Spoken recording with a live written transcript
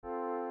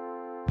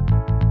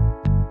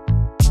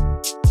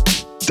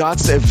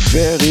That's a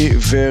very,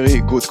 very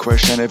good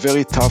question, a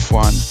very tough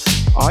one.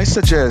 I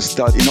suggest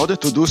that in order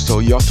to do so,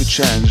 you have to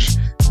change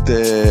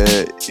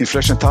the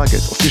inflation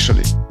target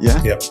officially.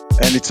 Yeah? Yep.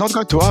 And it's not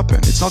going to happen.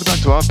 It's not going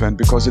to happen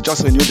because they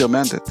just renewed their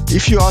mandate.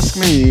 If you ask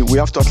me, we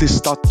have to at least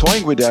start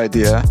toying with the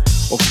idea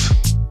of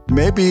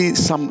maybe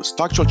some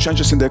structural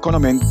changes in the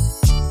economy.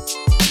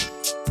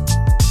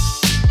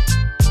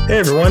 Hey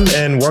everyone,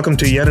 and welcome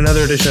to yet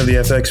another edition of the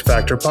FX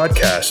Factor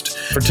podcast.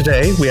 For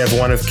today, we have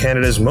one of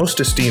Canada's most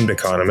esteemed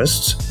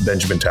economists,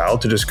 Benjamin Tal,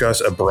 to discuss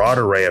a broad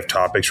array of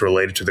topics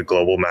related to the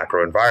global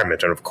macro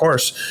environment. And of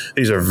course,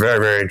 these are very,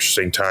 very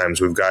interesting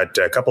times. We've got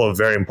a couple of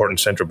very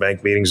important central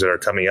bank meetings that are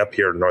coming up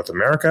here in North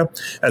America,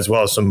 as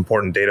well as some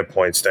important data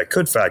points that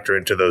could factor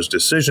into those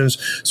decisions.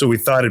 So we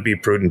thought it'd be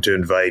prudent to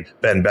invite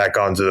Ben back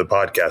onto the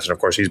podcast. And of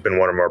course, he's been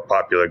one of our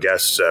popular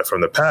guests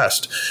from the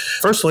past.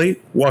 Firstly,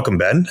 welcome,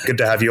 Ben. Good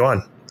to have you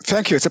on.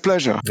 Thank you. It's a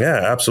pleasure.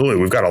 Yeah,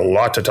 absolutely. We've got a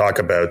lot to talk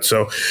about.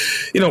 So,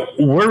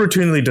 we're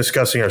routinely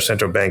discussing our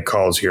central bank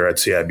calls here at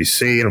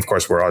CIBC. And of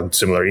course, we're on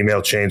similar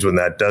email chains when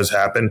that does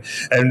happen.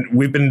 And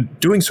we've been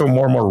doing so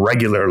more and more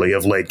regularly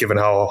of late, given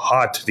how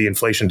hot the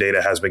inflation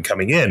data has been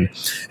coming in.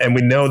 And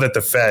we know that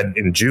the Fed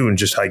in June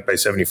just hiked by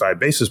 75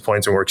 basis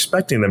points, and we're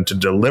expecting them to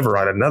deliver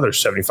on another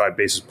 75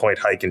 basis point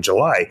hike in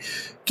July.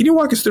 Can you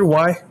walk us through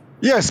why?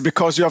 Yes,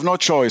 because you have no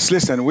choice.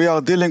 Listen, we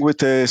are dealing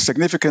with a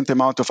significant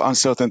amount of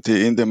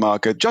uncertainty in the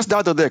market. Just the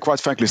other day, quite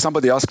frankly,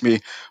 somebody asked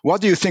me,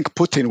 what do you think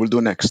Putin will do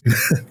next?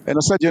 And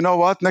I said, you know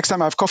what? Next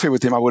time I have coffee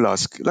with him, I will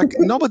ask.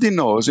 Nobody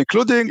knows,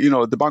 including,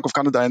 the Bank of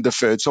Canada and the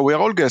Fed. So we are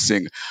all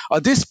guessing.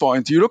 At this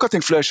point, you look at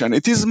inflation,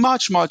 it is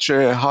much, much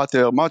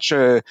hotter, much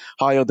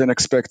higher than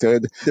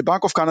expected. The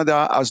Bank of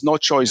Canada has no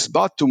choice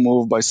but to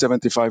move by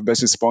 75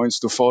 basis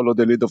points to follow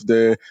the lead of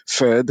the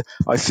Fed.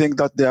 I think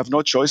that they have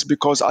no choice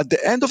because at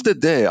the end of the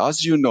day,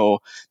 as you know,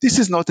 this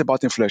is not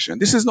about inflation.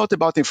 This is not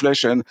about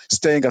inflation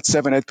staying at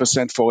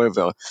 7-8%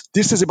 forever.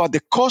 This is about the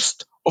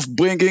cost of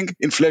bringing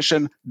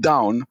inflation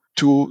down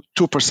to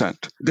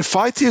 2%. The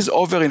fight is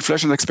over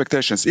inflation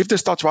expectations. If they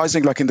start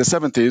rising like in the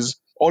 70s,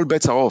 all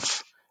bets are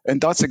off.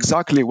 And that's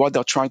exactly what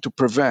they're trying to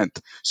prevent.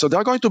 So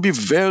they're going to be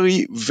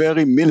very,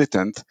 very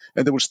militant,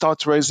 and they will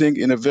start raising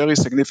in a very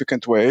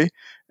significant way.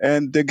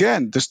 And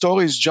again, the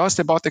story is just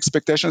about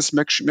expectations,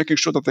 making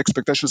sure that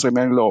expectations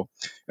remain low.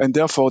 And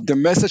therefore, the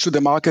message to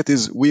the market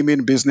is we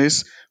mean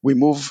business, we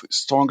move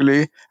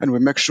strongly, and we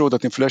make sure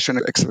that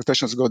inflation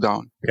expectations go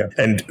down. Yeah,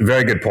 and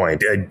very good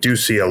point. I do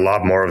see a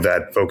lot more of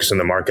that focus in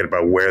the market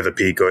about where the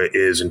peak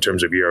is in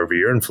terms of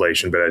year-over-year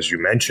inflation. But as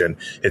you mentioned,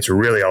 it's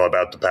really all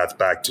about the path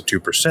back to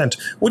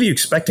 2%. What are you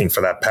expecting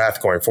for that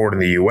path going forward in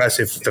the U.S.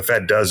 if the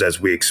Fed does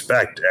as we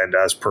expect and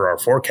as per our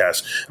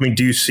forecast? I mean,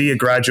 do you see a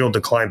gradual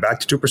decline back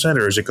to 2%,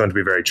 or is it going to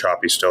be very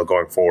choppy still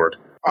going forward?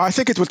 I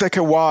think it will take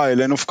a while.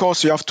 And of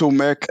course, you have to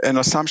make an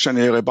assumption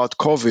here about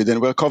COVID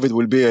and where COVID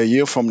will be a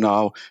year from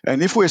now.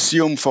 And if we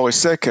assume for a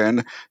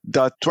second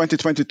that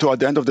 2022 at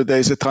the end of the day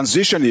is a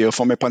transition year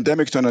from a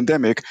pandemic to an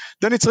endemic,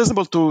 then it's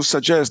reasonable to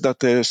suggest that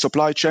the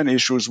supply chain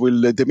issues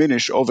will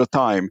diminish over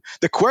time.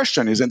 The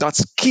question is, and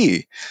that's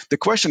key, the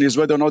question is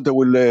whether or not they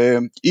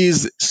will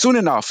ease soon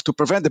enough to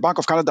prevent the Bank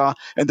of Canada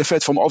and the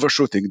Fed from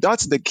overshooting.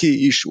 That's the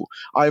key issue.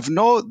 I have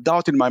no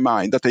doubt in my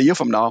mind that a year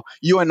from now,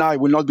 you and I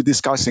will not be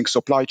discussing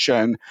supply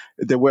chain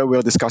the way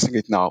we're discussing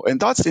it now. And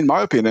that's, in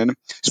my opinion,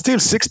 still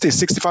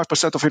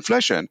 60-65% of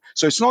inflation.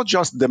 So it's not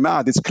just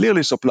demand, it's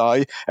clearly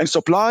supply. And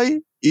supply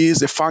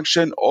is a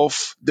function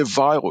of the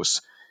virus.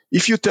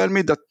 If you tell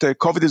me that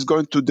COVID is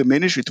going to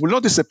diminish, it will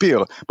not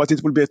disappear, but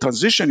it will be a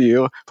transition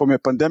year from a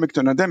pandemic to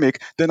an endemic,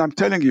 then I'm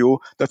telling you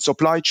that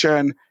supply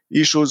chain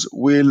issues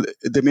will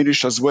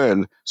diminish as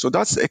well. So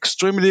that's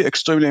extremely,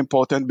 extremely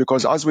important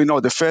because as we know,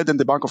 the Fed and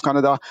the Bank of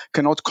Canada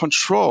cannot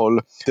control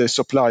the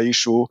supply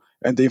issue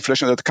and the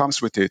inflation that comes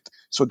with it.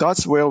 So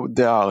that's where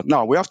they are.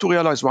 Now, we have to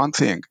realize one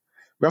thing.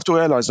 We have to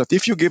realize that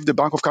if you give the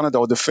Bank of Canada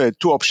or the Fed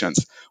two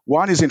options,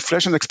 one is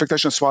inflation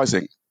expectations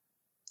rising.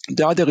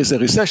 The other is a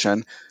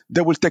recession.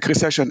 They will take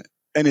recession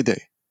any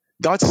day.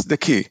 That's the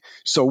key.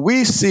 So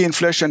we see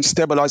inflation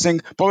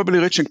stabilizing, probably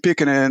reaching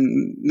peak in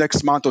the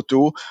next month or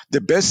two.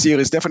 The best year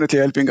is definitely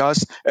helping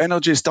us.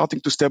 Energy is starting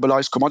to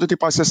stabilize. Commodity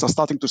prices are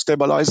starting to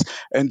stabilize.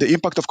 And the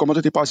impact of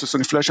commodity prices on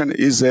inflation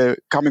is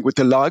coming with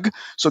a lag.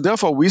 So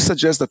therefore, we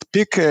suggest that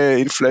peak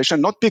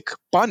inflation, not peak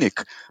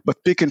panic,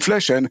 but peak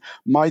inflation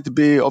might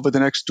be over the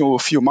next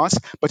few months.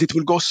 But it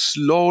will go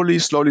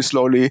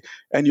slowly.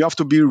 And you have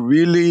to be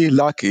really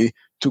lucky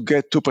to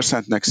get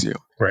 2% next year.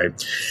 Right.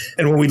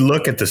 And when we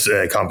look at this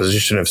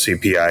composition of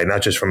CPI,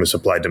 not just from a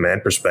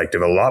supply-demand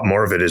perspective, a lot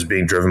more of it is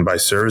being driven by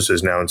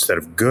services now instead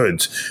of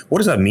goods. What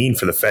does that mean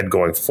for the Fed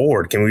going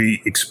forward? Can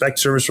we expect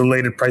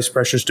service-related price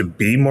pressures to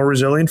be more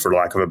resilient, for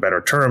lack of a better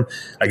term,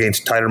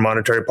 against tighter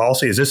monetary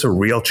policy? Is this a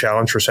real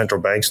challenge for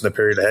central banks in the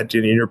period ahead,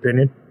 in your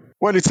opinion?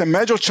 Well, it's a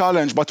major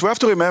challenge, but we have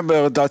to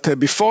remember that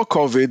before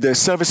COVID, the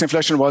service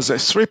inflation was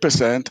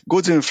 3%,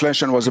 goods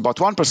inflation was about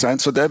 1%,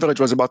 so the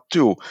average was about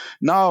 2%.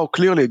 Now,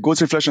 clearly,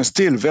 goods inflation is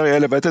still very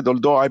elevated,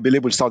 although I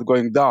believe will start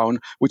going down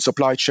with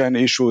supply chain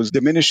issues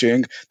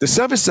diminishing. The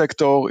service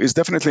sector is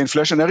definitely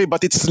inflationary,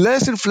 but it's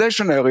less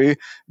inflationary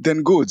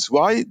than goods.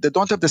 Why? They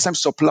don't have the same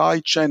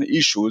supply chain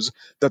issues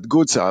that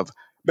goods have.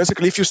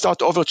 Basically, if you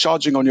start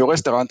overcharging on your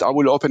restaurant, I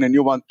will open a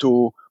new one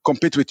to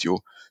compete with you.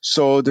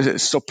 So the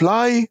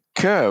supply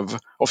curve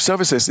of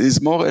services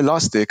is more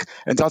elastic,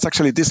 and that's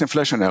actually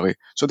disinflationary.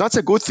 So that's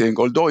a good thing,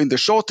 although in the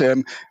short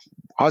term,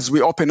 as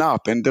we open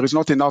up and there is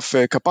not enough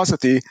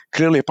capacity,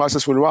 clearly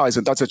prices will rise,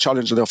 and that's a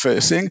challenge that they're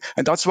facing.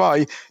 And that's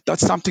why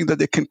that's something that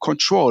they can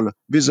control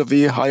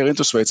vis-a-vis higher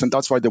interest rates, and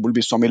that's why they will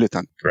be so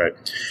militant. Right.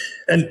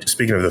 And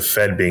speaking of the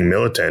Fed being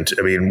militant,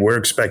 I mean, we're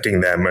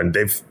expecting them, and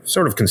they've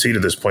sort of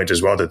conceded this point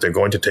as well, that they're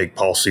going to take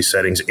policy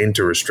settings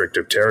into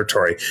restrictive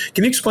territory.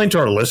 Can you explain to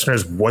our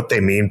listeners what they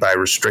mean by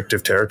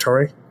restrictive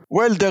territory?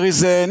 Well, there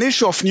is an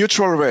issue of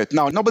neutral rate.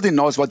 Now, nobody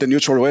knows what the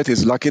neutral rate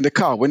is. Like in the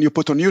car, when you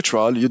put on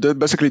neutral, you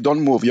basically don't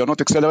move. You're not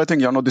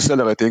accelerating, you're not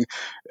decelerating.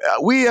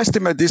 We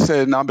estimate this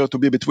number to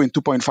be between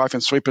 2.5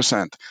 and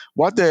 3%.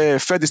 What the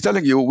Fed is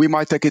telling you, we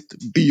might take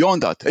it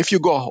beyond that. If you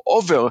go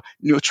over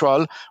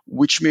neutral,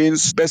 which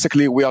means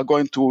basically we are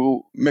going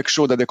to make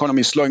sure that the economy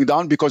is slowing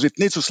down because it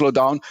needs to slow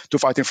down to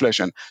fight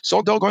inflation.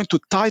 So they're going to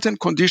tighten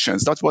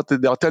conditions. That's what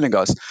they are telling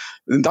us.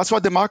 And that's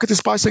what the market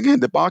is pricing in.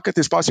 The market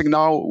is pricing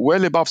now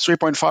well above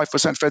 3.5%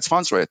 Fed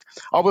funds rate.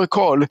 Our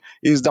call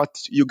is that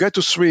you get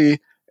to 3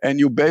 and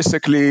you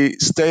basically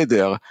stay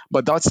there.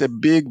 But that's a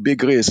big,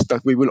 big risk that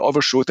we will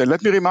overshoot. And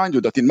let me remind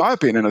you that, in my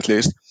opinion at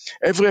least,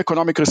 every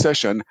economic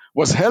recession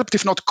was helped,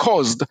 if not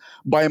caused,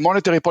 by a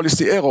monetary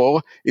policy error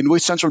in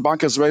which central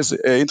bankers raised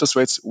interest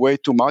rates way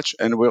too much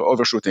and were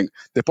overshooting.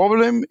 The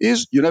problem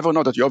is you never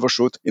know that you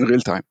overshoot in real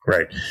time.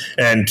 Right.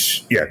 And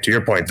yeah, to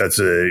your point, that's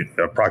an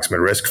approximate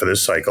risk for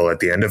this cycle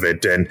at the end of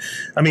it. And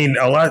I mean,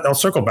 I'll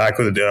circle back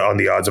on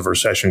the odds of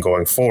recession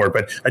going forward,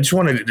 but I just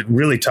want to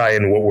really tie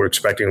in what we're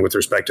expecting with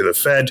respect to the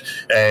Fed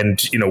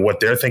and what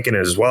they're thinking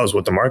as well as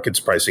what the market's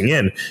pricing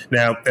in.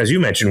 Now, as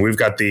you mentioned, we've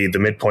got the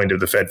midpoint of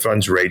the Fed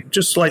funds rate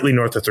just slightly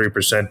north of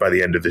 3% by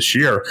the end of this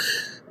year.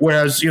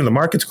 Whereas, the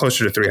market's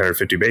closer to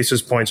 350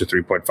 basis points or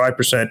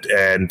 3.5%.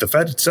 And the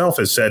Fed itself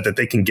has said that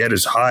they can get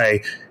as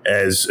high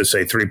as,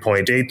 say,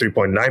 3.8,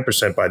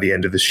 3.9% by the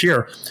end of this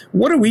year.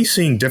 What are we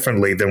seeing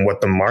differently than what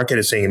the market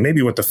is seeing and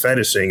maybe what the Fed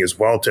is seeing as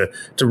well to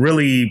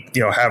really,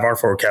 have our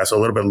forecast a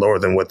little bit lower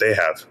than what they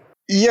have?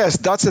 Yes,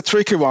 that's a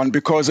tricky one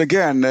because,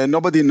 again,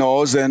 nobody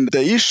knows. And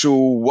the issue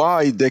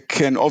why they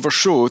can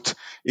overshoot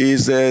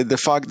is the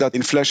fact that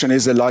inflation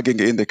is a lagging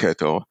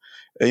indicator.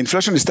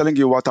 Inflation is telling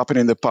you what happened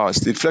in the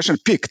past. Inflation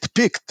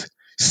peaked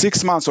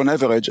 6 months on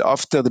average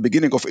after the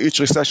beginning of each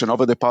recession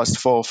over the past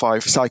 4 or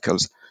 5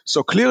 cycles.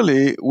 So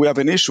clearly, we have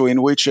an issue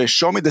in which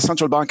show me the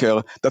central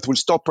banker that will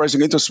stop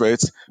raising interest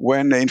rates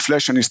when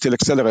inflation is still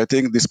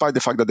accelerating, despite the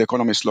fact that the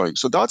economy is slowing.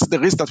 So that's the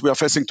risk that we are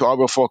facing to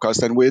our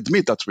forecast, and we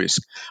admit that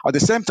risk. At the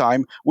same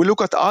time, we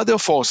look at other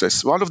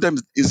forces. One of them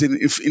is in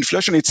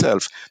inflation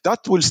itself.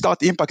 That will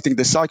start impacting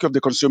the psyche of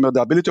the consumer,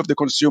 the ability of the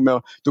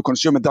consumer to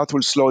consume, and that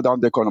will slow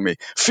down the economy.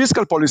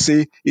 Fiscal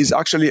policy is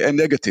actually a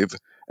negative.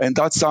 And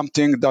that's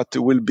something that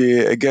will be,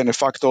 again, a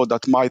factor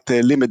that might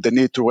limit the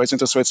need to raise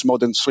interest rates more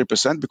than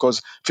 3%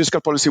 because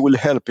fiscal policy will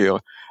help here.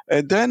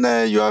 And then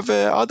you have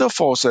other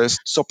forces,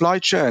 supply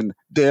chain.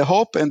 The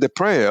hope and the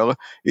prayer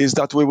is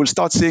that we will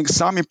start seeing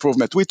some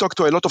improvement. We talk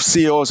to a lot of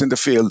CEOs in the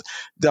field.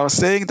 They are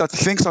saying that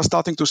things are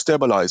starting to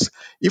stabilize.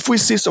 If we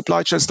see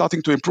supply chain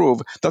starting to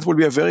improve, that will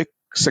be a very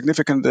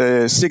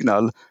significant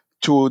signal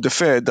to the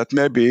Fed that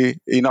maybe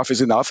enough is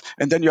enough.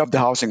 And then you have the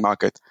housing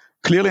market.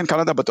 Clearly in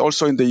Canada, but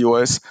also in the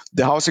US,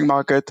 the housing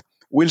market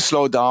will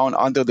slow down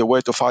under the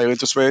weight of higher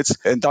interest rates,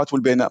 and that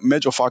will be a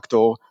major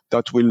factor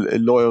that will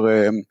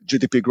lower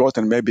GDP growth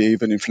and maybe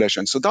even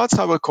inflation. So that's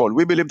our call.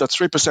 We believe that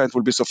 3%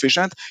 will be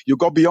sufficient. You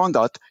go beyond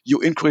that,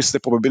 you increase the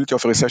probability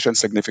of a recession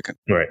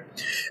significantly. Right.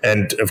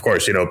 And of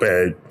course,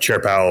 Chair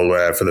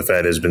Powell for the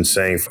Fed has been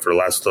saying for the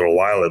last little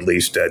while, at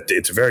least, that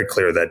it's very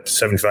clear that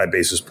 75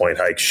 basis point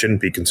hikes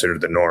shouldn't be considered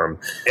the norm.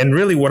 And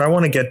really what I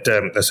want to get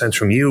a sense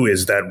from you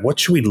is that what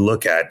should we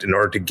look at in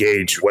order to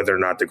gauge whether or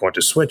not they're going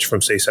to switch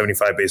from, say,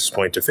 75 basis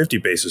point to 50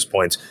 basis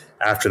points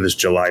after this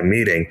July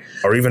meeting,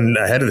 or even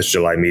ahead of this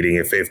July meeting,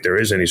 if there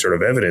is any sort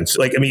of evidence?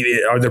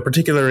 Are there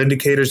particular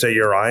indicators that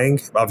you're eyeing?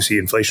 Obviously,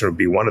 inflation would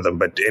be one of them,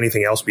 but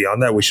anything else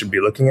beyond that we should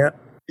be looking at?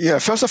 Yeah,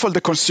 first of all,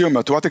 the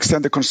consumer. To what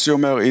extent the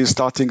consumer is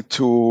starting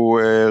to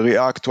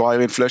react to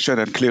higher inflation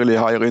and clearly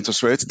higher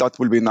interest rates. That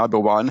will be number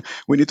one.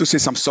 We need to see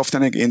some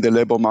softening in the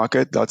labor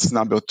market. That's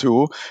number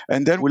two.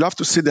 And then we'll have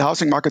to see the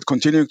housing market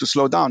continuing to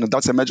slow down. And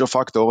that's a major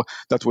factor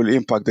that will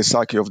impact the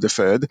psyche of the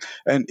Fed.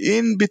 And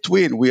in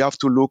between, we have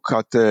to look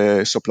at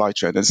the supply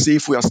chain and see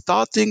if we are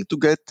starting to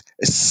get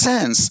a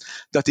sense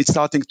that it's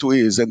starting to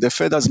ease. And the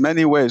Fed has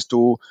many ways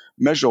to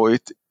measure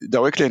it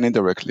directly and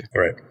indirectly.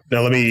 Right.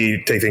 Now, let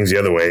me take things the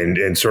other way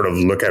and sort of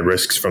look at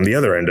risks from the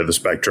other end of the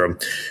spectrum.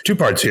 Two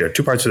parts here,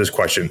 two parts of this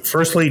question.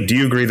 Firstly, do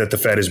you agree that the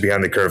Fed is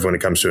behind the curve when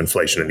it comes to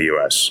inflation in the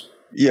U.S.?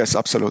 Yes,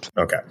 absolutely.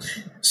 Okay.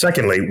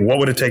 Secondly, what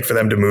would it take for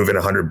them to move in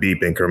 100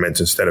 beep increments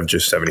instead of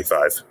just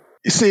 75?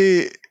 You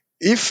see,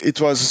 if it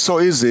was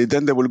so easy,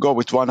 then they will go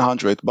with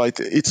 100. But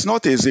it's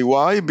not easy.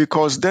 Why?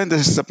 Because then they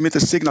submit a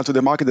signal to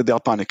the market that they are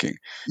panicking.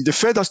 The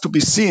Fed has to be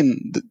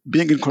seen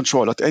being in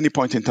control at any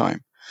point in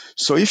time.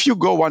 So if you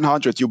go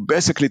 100, you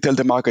basically tell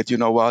the market, you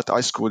know what,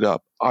 I screwed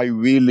up.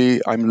 I'm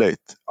late.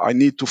 I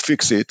need to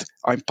fix it.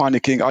 I'm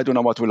panicking. I don't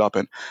know what will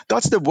happen.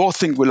 That's the worst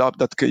thing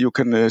that you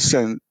can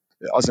send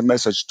as a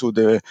message to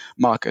the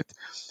market.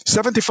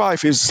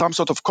 75 is some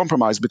sort of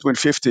compromise between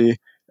 50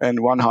 and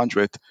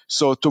 100.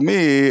 So to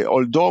me,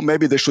 although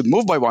maybe they should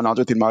move by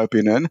 100, in my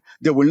opinion,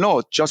 they will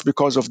not, just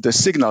because of the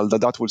signal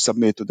that will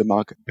submit to the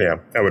market. Yeah,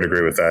 I would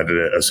agree with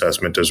that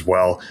assessment as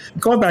well.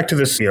 Going back to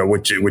this,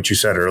 which you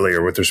said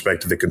earlier with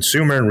respect to the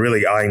consumer and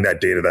really eyeing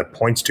that data that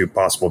points to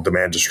possible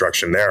demand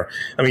destruction there.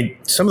 I mean,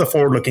 some of the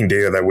forward-looking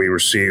data that we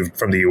received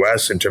from the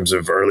U.S. in terms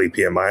of early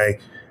PMI,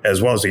 as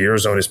well as the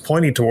Eurozone, is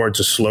pointing towards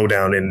a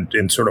slowdown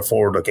in sort of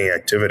forward-looking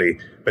activity,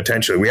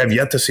 potentially. We have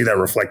yet to see that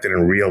reflected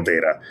in real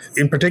data.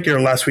 In particular,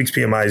 last week's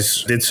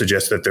PMIs did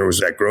suggest that there was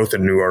that growth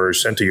in new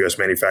orders sent to U.S.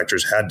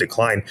 manufacturers had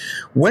declined.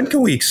 When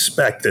can we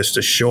expect this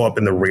to show up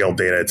in the real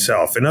data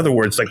itself? In other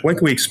words, when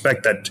can we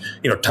expect that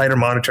tighter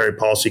monetary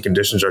policy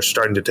conditions are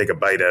starting to take a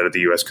bite out of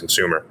the U.S.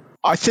 consumer?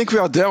 I think we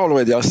are there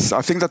already. I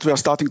think that we are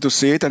starting to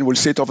see it, and we'll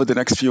see it over the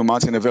next few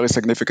months in a very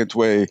significant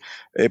way.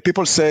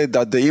 People say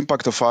that the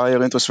impact of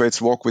higher interest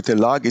rates work with a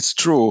lag. It's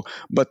true,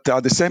 but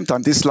at the same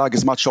time, this lag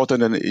is much shorter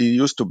than it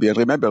used to be. And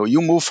remember, you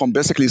move from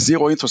basically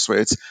zero interest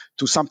rates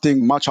to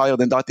something much higher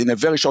than that in a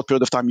very short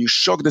period of time. You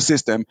shock the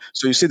system,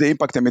 so you see the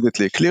impact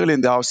immediately, clearly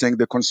in the housing,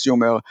 the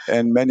consumer,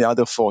 and many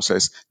other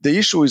forces. The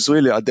issue is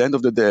really, at the end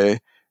of the day,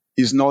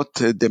 is not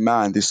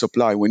demand, is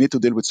supply. We need to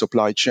deal with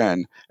supply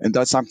chain. And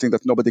that's something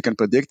that nobody can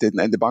predict,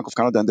 and the Bank of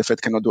Canada and the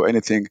Fed cannot do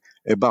anything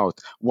about.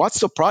 What's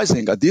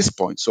surprising at this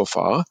point so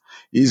far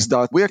is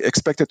that we are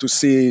expected to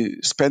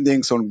see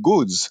spendings on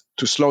goods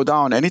to slow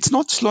down. And it's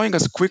not slowing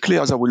as quickly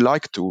as I would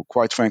like to,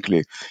 quite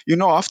frankly.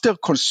 After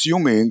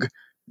consuming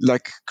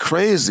like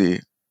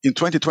crazy in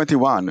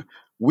 2021,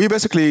 we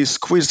basically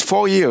squeezed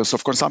 4 years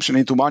of consumption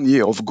into 1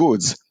 year of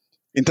goods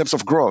in terms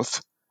of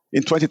growth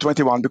in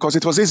 2021, because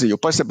it was easy. You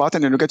press a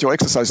button and you get your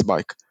exercise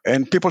bike.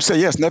 And people say,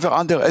 yes, never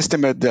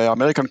underestimate the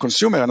American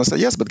consumer. And I say,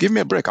 yes, but give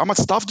me a break. How much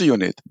stuff do you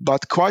need?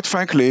 But quite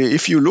frankly,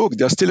 if you look,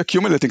 they're still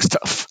accumulating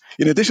stuff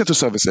in addition to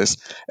services.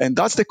 And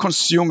that's the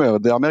consumer,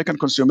 the American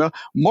consumer,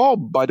 more,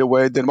 by the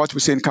way, than what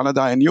we see in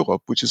Canada and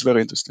Europe, which is very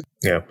interesting.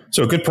 Yeah.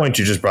 So a good point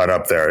you just brought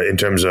up there in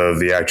terms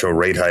of the actual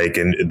rate hike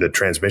and the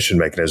transmission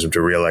mechanism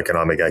to real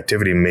economic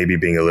activity maybe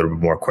being a little bit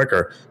more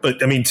quicker.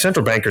 But I mean,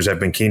 central bankers have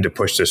been keen to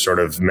push this sort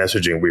of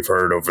messaging we've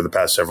heard over the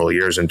past several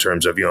years in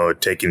terms of,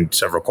 taking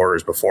several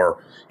quarters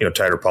before,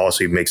 tighter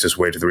policy makes its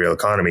way to the real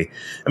economy.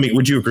 I mean,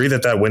 would you agree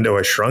that window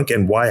has shrunk,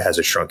 and why has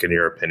it shrunk in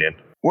your opinion?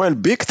 Well,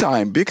 big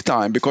time,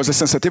 because the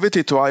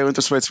sensitivity to higher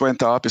interest rates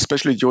went up,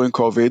 especially during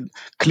COVID.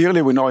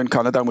 Clearly, we know in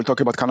Canada, and we'll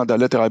talk about Canada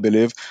later, I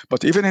believe,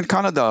 but even in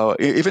Canada,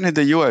 even in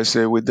the US,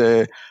 with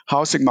the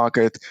housing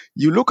market,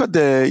 you look at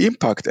the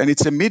impact and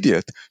it's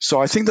immediate.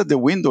 So I think that the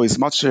window is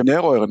much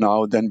narrower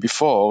now than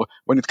before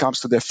when it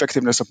comes to the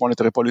effectiveness of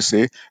monetary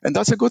policy. And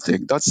that's a good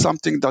thing. That's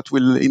something that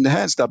will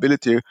enhance the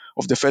ability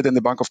of the Fed and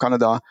the Bank of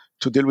Canada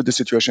to deal with the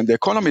situation. The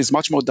economy is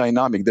much more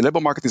dynamic. The labor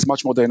market is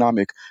much more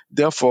dynamic.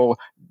 Therefore,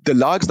 the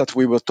lags that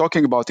we were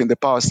talking about in the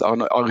past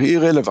are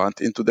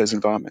irrelevant in today's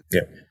environment.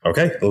 Yeah.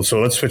 Okay.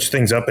 So let's switch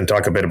things up and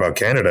talk a bit about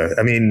Canada.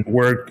 I mean,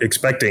 we're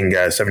expecting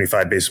a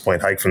 75 basis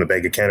point hike from the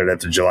Bank of Canada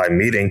at the July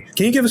meeting.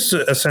 Can you give us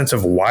a sense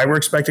of why we're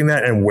expecting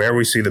that and where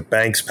we see the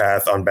bank's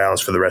path on balance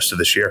for the rest of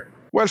this year?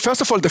 Well,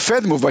 first of all, the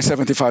Fed moved by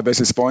 75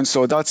 basis points,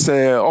 so that's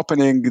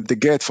opening the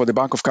gate for the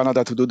Bank of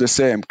Canada to do the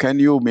same. Can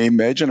you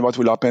imagine what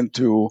will happen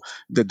to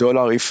the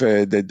dollar if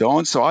they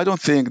don't? So I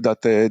don't think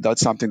that that's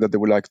something that they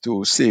would like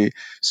to see.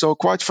 So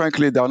quite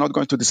frankly, they are not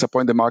going to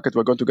disappoint the market.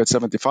 We're going to get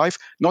 75,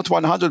 not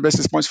 100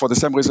 basis points for the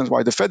same reasons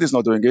why the Fed is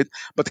not doing it.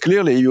 But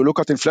clearly, you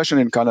look at inflation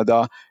in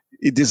Canada,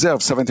 it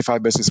deserves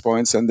 75 basis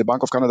points, and the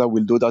Bank of Canada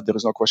will do that. There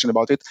is no question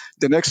about it.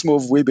 The next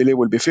move, we believe,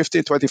 will be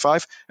 50,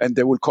 25, and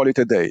they will call it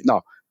a day.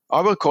 Now,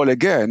 our call,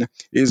 again,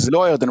 is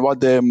lower than what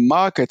the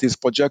market is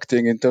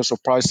projecting in terms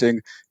of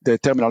pricing the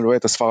terminal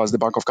rate as far as the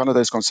Bank of Canada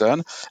is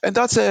concerned. And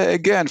that's,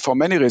 again, for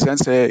many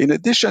reasons. In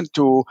addition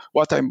to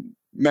what I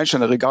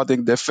mentioned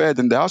regarding the Fed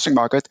and the housing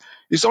market,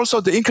 is also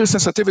the increased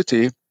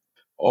sensitivity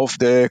of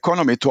the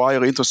economy to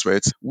higher interest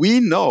rates. We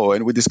know,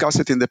 and we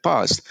discussed it in the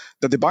past,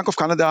 that the Bank of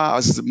Canada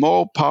has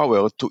more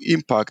power to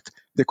impact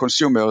the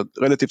consumer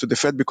relative to the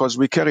Fed because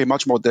we carry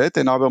much more debt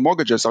and our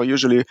mortgages are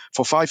usually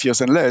for 5 years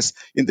and less,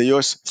 in the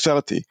US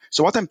 30.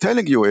 So what I'm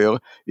telling you here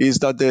is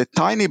that the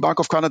tiny Bank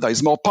of Canada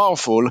is more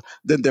powerful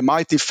than the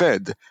mighty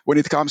Fed when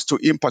it comes to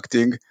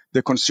impacting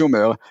the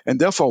consumer. And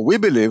therefore, we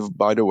believe,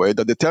 by the way,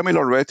 that the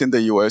terminal rate in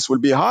the US will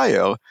be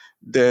higher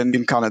than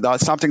in Canada,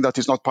 something that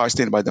is not priced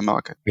in by the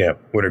market. Yeah,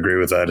 would agree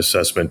with that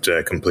assessment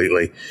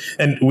completely.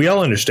 And we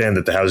all understand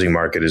that the housing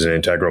market is an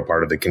integral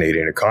part of the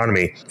Canadian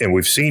economy, and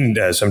we've seen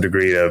some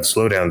degree of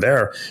slowdown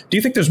there. Do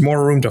you think there's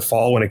more room to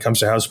fall when it comes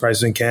to house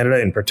prices in Canada,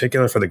 in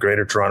particular for the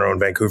Greater Toronto and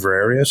Vancouver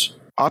areas?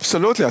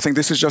 Absolutely. I think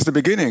this is just the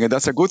beginning, and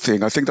that's a good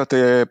thing. I think that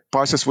the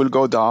prices will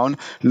go down,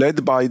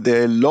 led by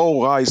the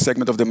low-rise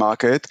segment of the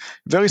market,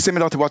 very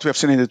similar to what we have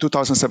seen in the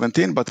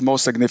 2017, but more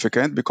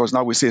significant, because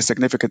now we see a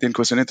significant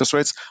increase in interest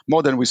rates,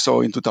 more than we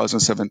saw in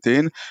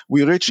 2017.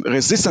 We reach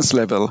resistance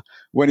level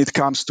when it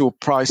comes to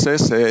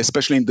prices,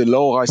 especially in the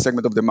low-rise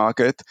segment of the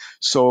market.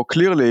 So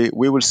clearly,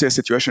 we will see a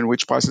situation in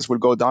which prices will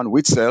go down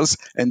with sales,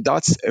 and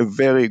that's a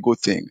very good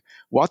thing.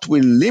 What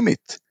will limit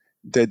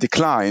the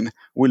decline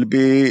will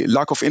be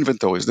lack of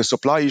inventories. The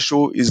supply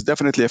issue is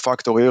definitely a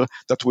factor here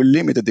that will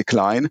limit the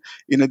decline.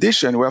 In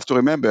addition, we have to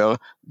remember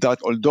that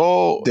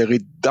although the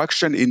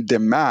reduction in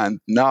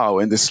demand now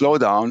and the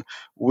slowdown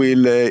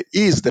will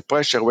ease the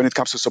pressure when it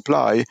comes to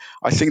supply,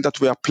 I think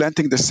that we are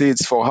planting the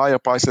seeds for higher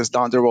prices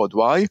down the road.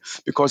 Why?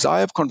 Because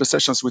I have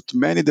conversations with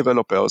many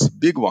developers,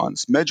 big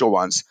ones, major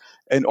ones,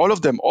 and all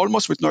of them,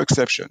 almost with no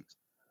exception,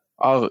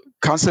 are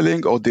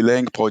canceling or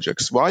delaying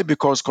projects. Why?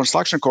 Because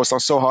construction costs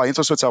are so high,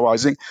 interest rates are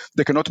rising,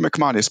 they cannot make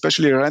money,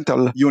 especially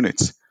rental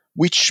units,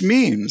 which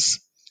means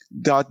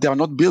that they are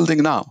not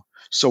building now.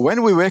 So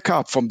when we wake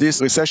up from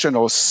this recession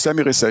or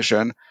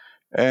semi-recession,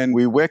 and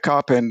we wake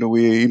up and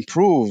we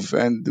improve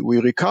and we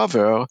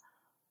recover,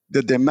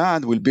 the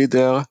demand will be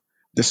there,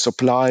 the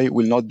supply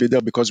will not be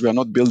there because we are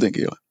not building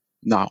here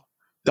now.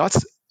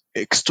 That's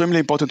extremely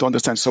important to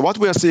understand. So what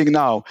we are seeing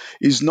now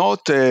is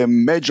not a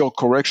major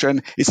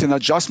correction. It's an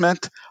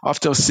adjustment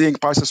after seeing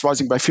prices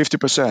rising by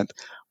 50%,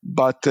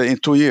 but in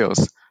 2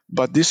 years.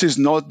 But this is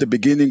not the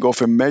beginning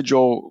of a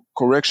major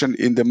correction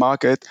in the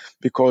market,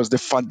 because the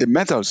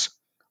fundamentals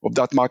of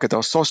that market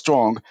are so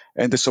strong,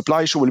 and the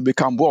supply issue will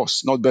become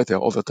worse, not better,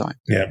 over time.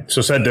 Yeah.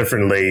 So said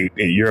differently,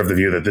 you're of the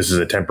view that this is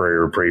a temporary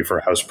reprieve for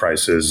house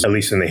prices, at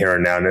least in the here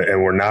and now,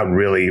 and we're not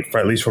really,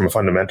 at least from a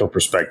fundamental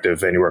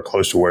perspective, anywhere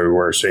close to where we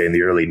were, say, in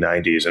the early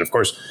 90s. And of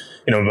course,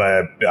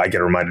 I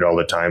get reminded all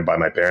the time by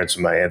my parents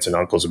and my aunts and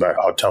uncles about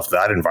how tough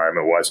that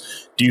environment was.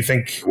 Do you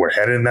think we're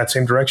headed in that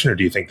same direction, or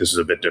do you think this is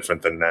a bit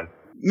different than then?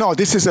 No,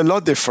 this is a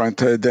lot different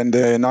than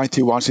the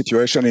 91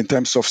 situation in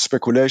terms of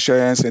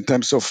speculations, in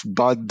terms of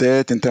bad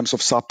debt, in terms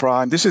of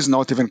subprime. This is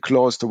not even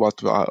close to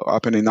what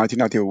happened in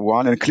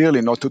 1991, and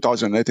clearly not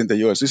 2008 in the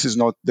US. This is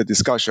not the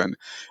discussion.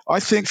 I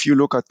think if you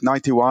look at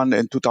 91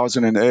 and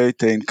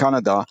 2008 in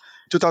Canada,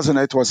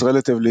 2008 was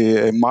relatively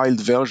a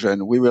mild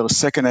version. We were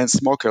second-hand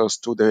smokers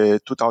to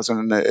the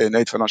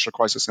 2008 financial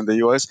crisis in the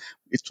US.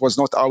 It was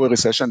not our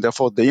recession,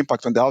 therefore the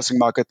impact on the housing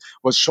market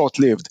was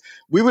short-lived.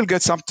 We will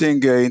get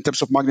something in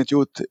terms of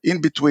magnitude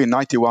in between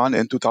 91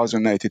 and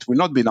 2008. It will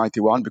not be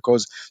 91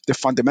 because the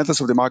fundamentals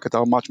of the market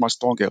are much, much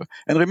stronger.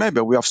 And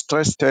remember, we have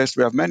stress tests,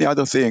 we have many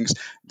other things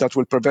that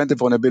will prevent the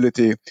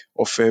vulnerability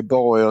of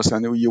borrowers,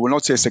 and you will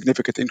not see a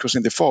significant increase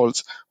in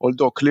defaults,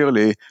 although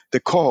clearly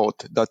the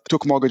cohort that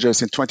took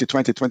mortgages in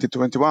 2020,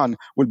 2021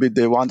 will be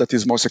the one that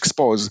is most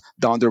exposed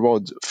down the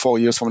road 4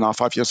 years from now,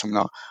 5 years from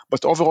now.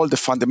 But overall, the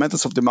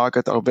fundamentals of the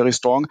market are very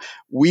strong.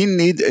 We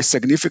need a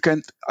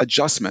significant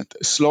adjustment,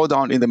 a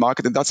slowdown in the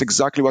market, and that's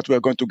exactly what we are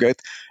going to get.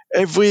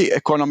 Every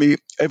economy,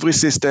 every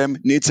system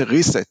needs a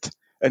reset,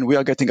 and we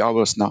are getting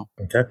ours now.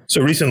 Okay. So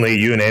recently,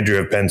 you and Andrew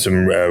have penned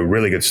some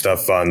really good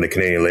stuff on the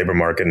Canadian labor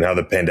market and how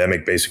the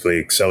pandemic basically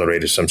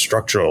accelerated some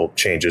structural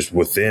changes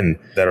within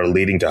that are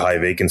leading to high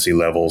vacancy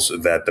levels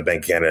that the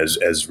Bank of Canada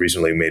has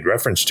recently made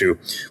reference to.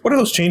 What are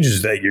those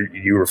changes that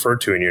you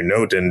referred to in your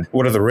note, and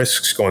what are the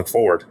risks going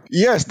forward?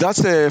 Yes,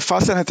 that's a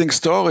fascinating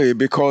story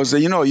because,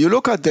 you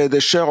look at the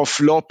share of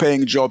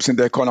low-paying jobs in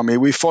the economy.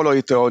 We follow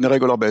it on a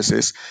regular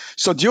basis.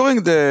 So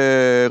during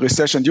the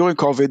recession, during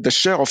COVID, the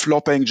share of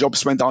low-paying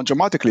jobs went down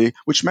dramatically,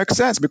 which makes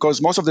sense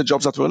because most of the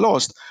jobs that were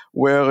lost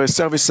were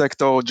service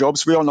sector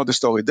jobs. We all know the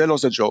story. They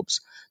lost the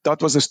jobs.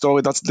 That was the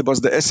story. That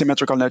was the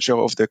asymmetrical nature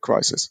of the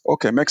crisis.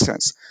 Okay, makes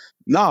sense.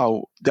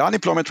 Now, the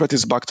unemployment rate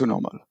is back to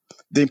normal.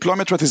 The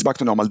employment rate is back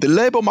to normal. The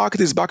labor market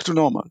is back to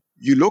normal.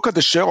 You look at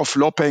the share of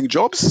low-paying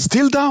jobs,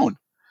 still down.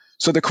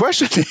 So the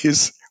question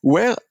is,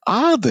 where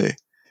are they?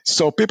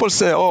 So people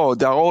say, oh,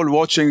 they're all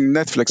watching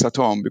Netflix at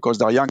home because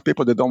they're young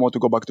people, they don't want to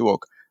go back to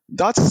work.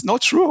 That's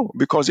not true,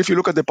 because if you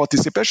look at the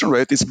participation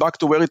rate, it's back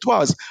to where it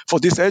was for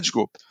this age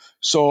group.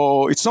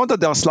 So it's not that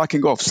they're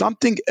slacking off.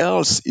 Something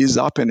else is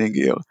happening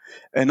here.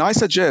 And I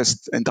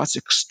suggest, and that's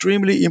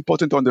extremely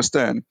important to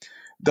understand,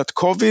 that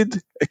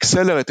COVID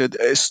accelerated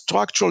a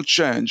structural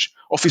change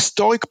of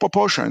historic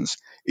proportions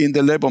in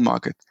the labor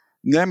market.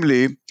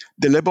 Namely,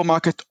 the labor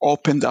market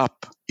opened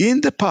up. In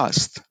the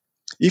past,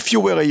 if you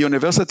were a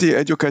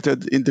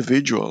university-educated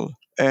individual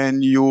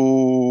and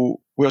you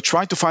were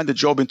trying to find a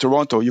job in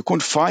Toronto, you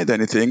couldn't find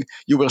anything,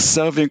 you were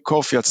serving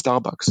coffee at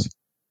Starbucks.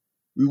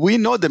 We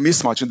know the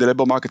mismatch in the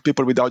labor market,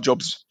 people without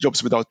jobs,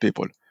 jobs without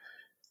people.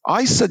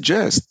 I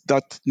suggest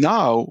that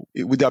now,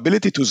 with the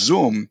ability to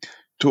Zoom,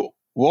 to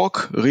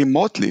work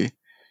remotely,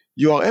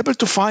 you are able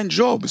to find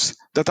jobs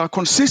that are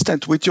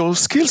consistent with your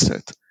skill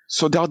set.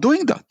 So they are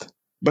doing that,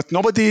 but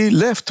nobody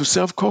left to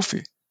serve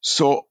coffee.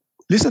 So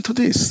listen to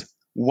this,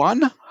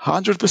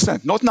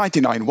 100%, not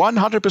 99,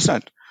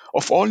 100%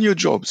 of all new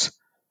jobs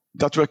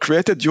that were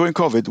created during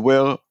COVID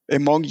were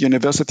among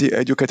university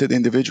educated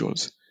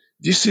individuals.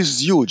 This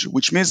is huge,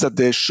 which means that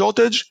the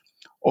shortage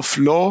of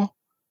low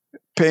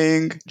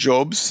paying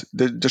jobs,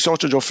 the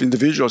shortage of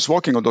individuals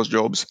working on those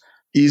jobs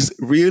is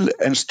real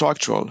and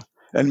structural.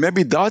 And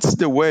maybe that's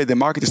the way the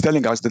market is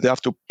telling us that they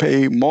have to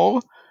pay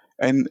more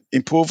and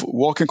improve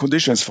working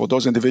conditions for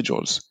those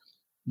individuals.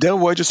 Their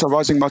wages are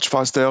rising much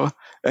faster,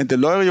 and the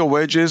lower your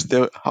wages,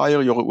 the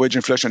higher your wage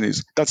inflation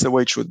is. That's the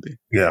way it should be.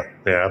 Yeah,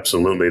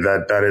 absolutely.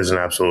 That is an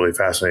absolutely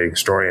fascinating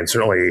story, and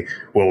certainly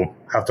we'll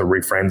have to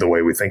reframe the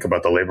way we think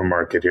about the labor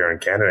market here in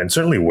Canada, and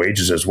certainly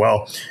wages as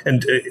well.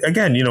 And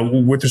again,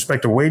 with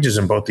respect to wages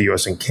in both the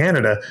U.S. and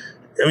Canada,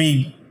 I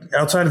mean,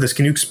 outside of this,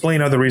 can you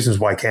explain other reasons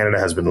why Canada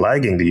has been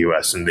lagging the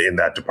U.S. in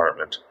that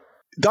department?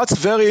 That's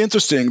very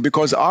interesting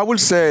because I will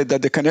say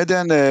that the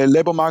Canadian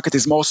labor market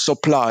is more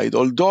supplied.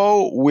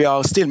 Although we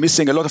are still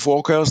missing a lot of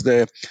workers,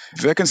 the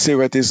vacancy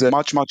rate is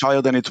much, much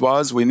higher than it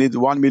was. We need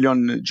 1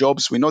 million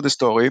jobs. We know the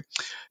story.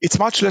 It's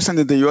much less than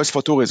in the US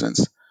for two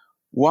reasons.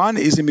 One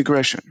is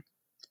immigration.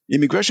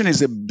 Immigration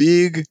is a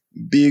big,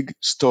 big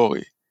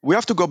story. We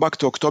have to go back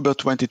to October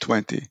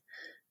 2020.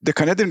 The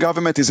Canadian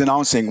government is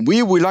announcing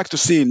we would like to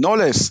see no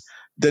less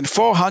than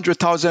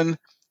 400,000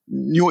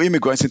 new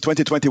immigrants in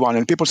 2021.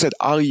 And people said,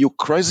 are you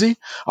crazy?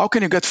 How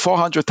can you get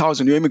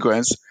 400,000 new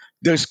immigrants?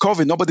 There's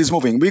COVID, nobody's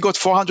moving. We got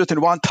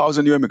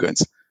 401,000 new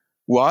immigrants.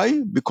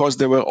 Why? Because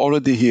they were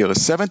already here.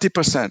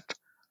 70%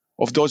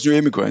 of those new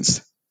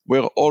immigrants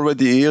were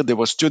already here. They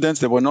were students,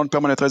 they were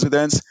non-permanent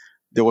residents,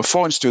 they were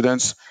foreign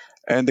students.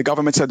 And the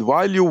government said,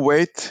 while you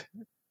wait,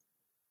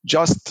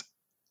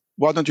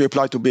 why don't you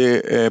apply to be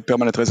a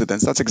permanent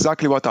resident? That's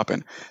exactly what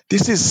happened.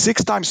 This is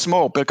 6 times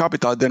more per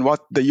capita than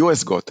what the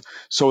US got.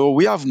 So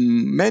we have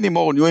many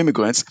more new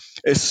immigrants,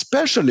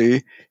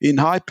 especially in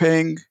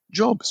high-paying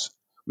jobs,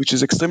 which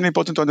is extremely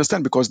important to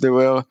understand because they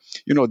were,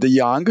 the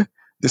young,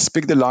 they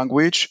speak the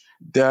language,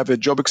 they have a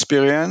job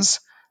experience,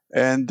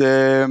 and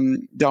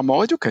they are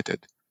more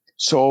educated.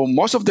 So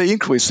most of the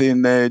increase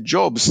in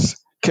jobs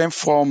came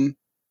from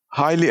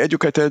highly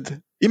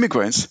educated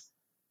immigrants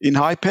in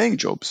high-paying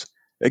jobs.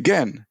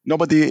 Again,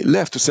 nobody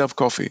left to serve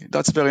coffee.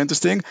 That's very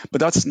interesting, but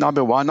that's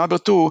number one. Number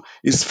two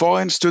is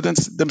foreign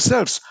students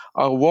themselves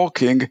are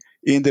working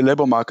in the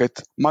labor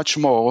market much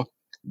more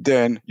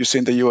than you see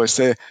in the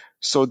USA.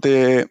 So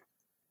the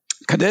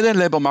Canadian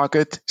labor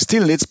market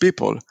still needs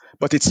people,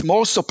 but it's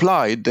more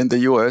supplied than the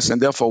US, and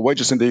therefore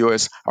wages in the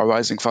US are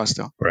rising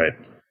faster. Right.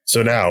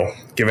 So now,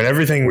 given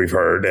everything we've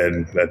heard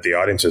and that the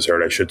audience has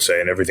heard, I should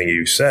say, and everything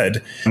you said,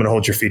 I'm going to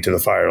hold your feet to the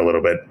fire a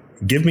little bit.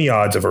 Give me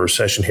odds of a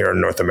recession here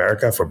in North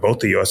America for both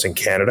the U.S. and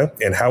Canada,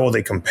 and how will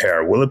they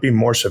compare? Will it be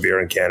more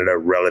severe in Canada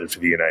relative to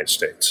the United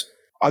States?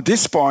 At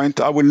this point,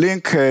 I will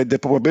link the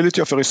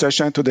probability of a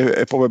recession to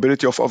the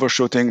probability of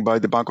overshooting by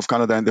the Bank of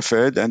Canada and the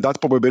Fed, and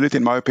that probability,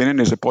 in my opinion,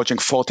 is approaching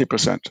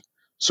 40%.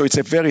 So it's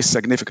a very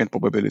significant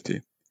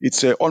probability.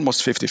 It's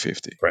almost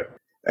 50-50. Right.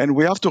 And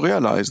we have to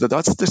realize that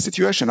that's the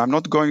situation. I'm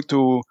not going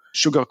to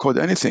sugarcoat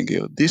anything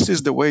here. This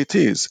is the way it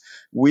is.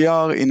 We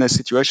are in a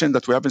situation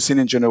that we haven't seen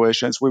in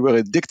generations. We were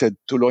addicted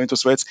to low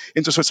interest rates.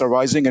 Interest rates are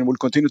rising and will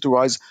continue to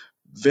rise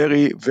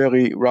very,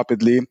 very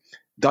rapidly.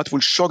 That will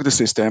shock the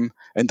system,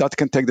 and that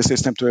can take the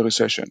system to a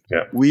recession.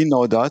 Yeah. We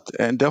know that,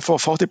 and therefore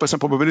 40%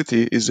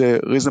 probability is a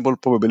reasonable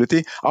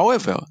probability.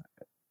 However,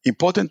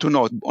 important to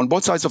note, on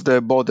both sides of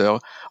the border,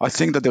 I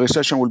think that the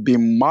recession will be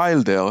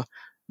milder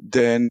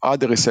than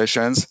other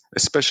recessions,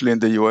 especially in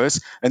the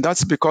US. And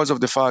that's because of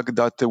the fact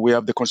that we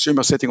have the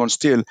consumer sitting on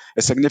still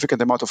a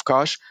significant amount of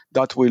cash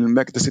that will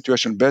make the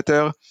situation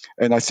better.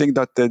 And I think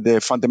that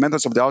the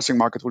fundamentals of the housing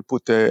market will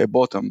put a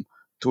bottom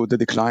to the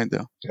decline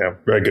there. Yeah,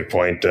 very good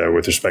point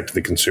with respect to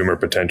the consumer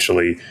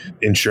potentially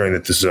ensuring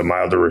that this is a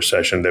milder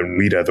recession than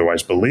we'd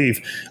otherwise believe.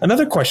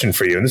 Another question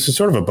for you, and this is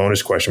sort of a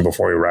bonus question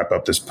before we wrap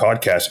up this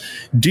podcast.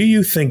 Do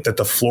you think that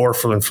the floor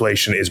for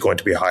inflation is going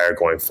to be higher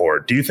going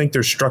forward? Do you think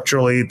there's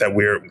structurally that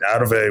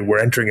we're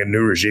entering a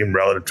new regime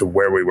relative to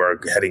where we were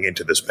heading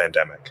into this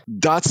pandemic?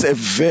 That's a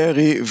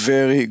very,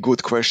 very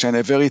good question,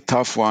 a very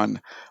tough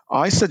one.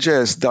 I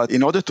suggest that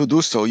in order to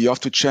do so, you have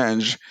to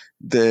change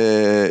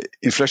the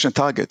inflation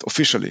target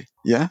officially.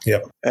 Yeah.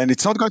 Yep. And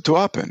it's not going to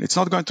happen. It's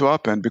not going to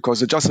happen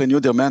because they just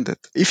renewed their mandate.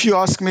 If you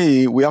ask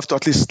me, we have to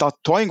at least start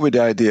toying with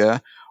the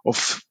idea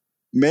of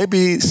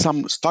maybe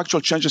some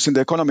structural changes in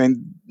the economy,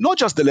 and not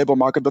just the labor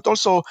market, but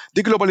also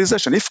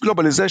deglobalization. If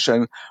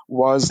globalization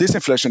was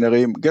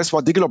disinflationary, guess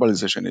what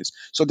deglobalization is?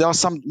 So there are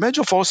some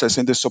major forces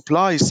in the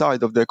supply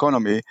side of the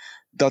economy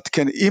that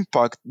can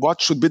impact what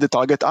should be the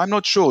target. I'm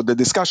not sure. The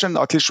discussion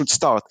at least should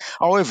start.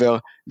 However,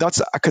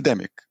 that's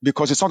academic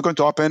because it's not going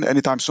to happen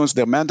anytime soon.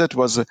 Their mandate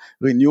was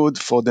renewed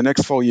for the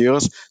next 4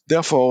 years.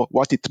 Therefore,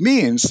 what it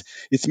means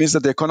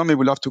that the economy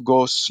will have to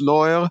go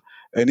slower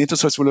and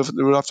interest rates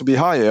will have to be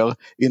higher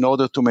in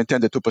order to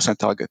maintain the 2%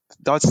 target.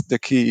 That's the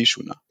key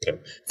issue now. Yeah.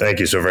 Thank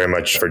you so very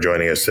much for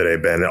joining us today,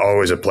 Ben.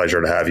 Always a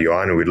pleasure to have you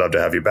on, and we'd love to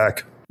have you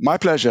back. My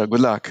pleasure.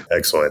 Good luck.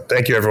 Excellent.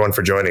 Thank you, everyone,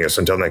 for joining us.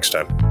 Until next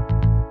time.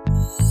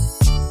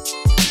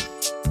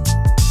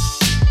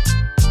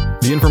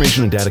 The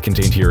information and data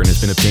contained herein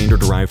has been obtained or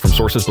derived from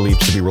sources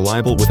believed to be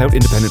reliable without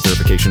independent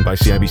verification by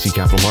CIBC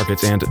Capital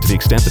Markets, and to the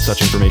extent that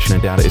such information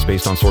and data is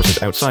based on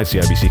sources outside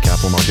CIBC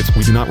Capital Markets,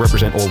 we do not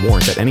represent or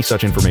warrant that any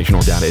such information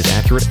or data is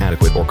accurate,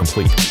 adequate, or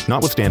complete.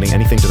 Notwithstanding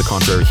anything to the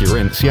contrary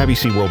herein,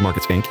 CIBC World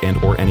Markets Inc. and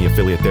or any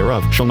affiliate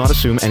thereof shall not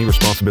assume any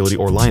responsibility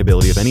or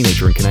liability of any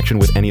nature in connection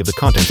with any of the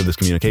contents of this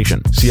communication.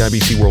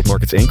 CIBC World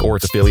Markets Inc. or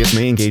its affiliates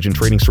may engage in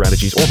trading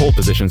strategies or hold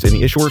positions in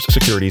the issuers,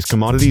 securities,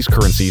 commodities,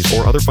 currencies,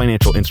 or other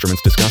financial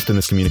instruments discussed in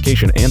this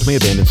communication and may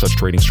abandon such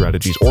trading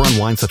strategies or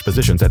unwind such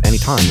positions at any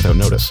time without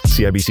notice.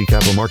 CIBC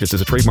Capital Markets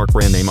is a trademark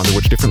brand name under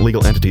which different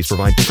legal entities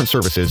provide different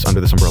services under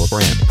this umbrella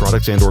brand.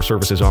 Products and or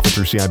services offered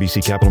through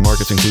CIBC Capital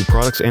Markets include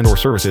products and or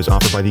services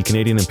offered by the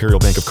Canadian Imperial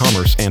Bank of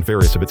Commerce and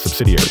various of its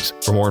subsidiaries.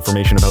 For more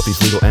information about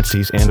these legal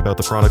entities and about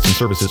the products and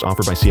services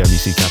offered by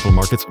CIBC Capital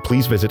Markets,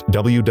 please visit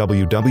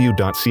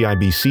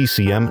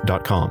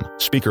www.cibccm.com.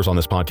 Speakers on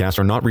this podcast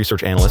are not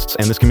research analysts,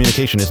 and this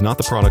communication is not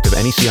the product of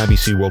any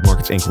CIBC World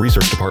Markets Inc.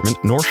 research department,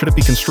 nor should it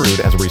be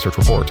construed as a research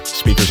report.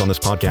 Speakers on this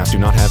podcast do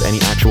not have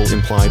any actual,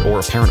 implied, or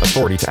apparent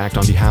authority to act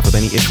on behalf of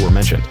any issuer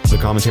mentioned. The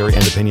commentary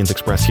and opinions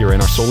expressed herein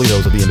are solely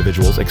those of the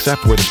individuals,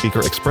 except where the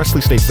speaker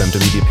expressly states them to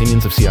be the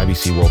opinions of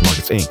CIBC World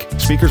Markets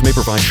Inc. Speakers may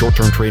provide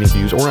short-term trading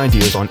views or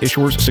ideas on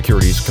issuers,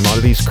 securities,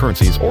 commodities,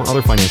 currencies, or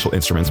other financial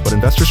instruments, but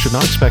investors should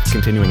not expect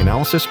continuing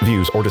analysis,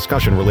 views, or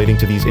discussion relating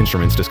to these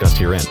instruments discussed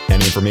herein.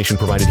 Any information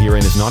provided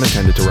herein is not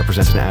intended to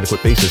represent an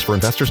adequate basis for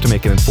investors to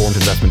make an informed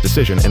investment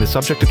decision and is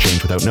subject to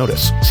change without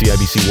notice.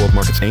 CIBC World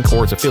Markets Inc.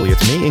 or its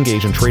affiliates may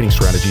engage in trading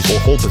strategies or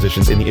hold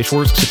positions in the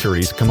issuers,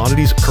 securities,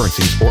 commodities,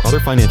 currencies, or other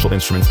financial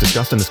instruments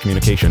discussed in this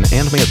communication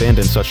and may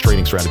abandon such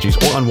trading strategies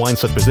or unwind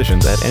such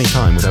positions at any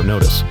time without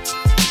notice.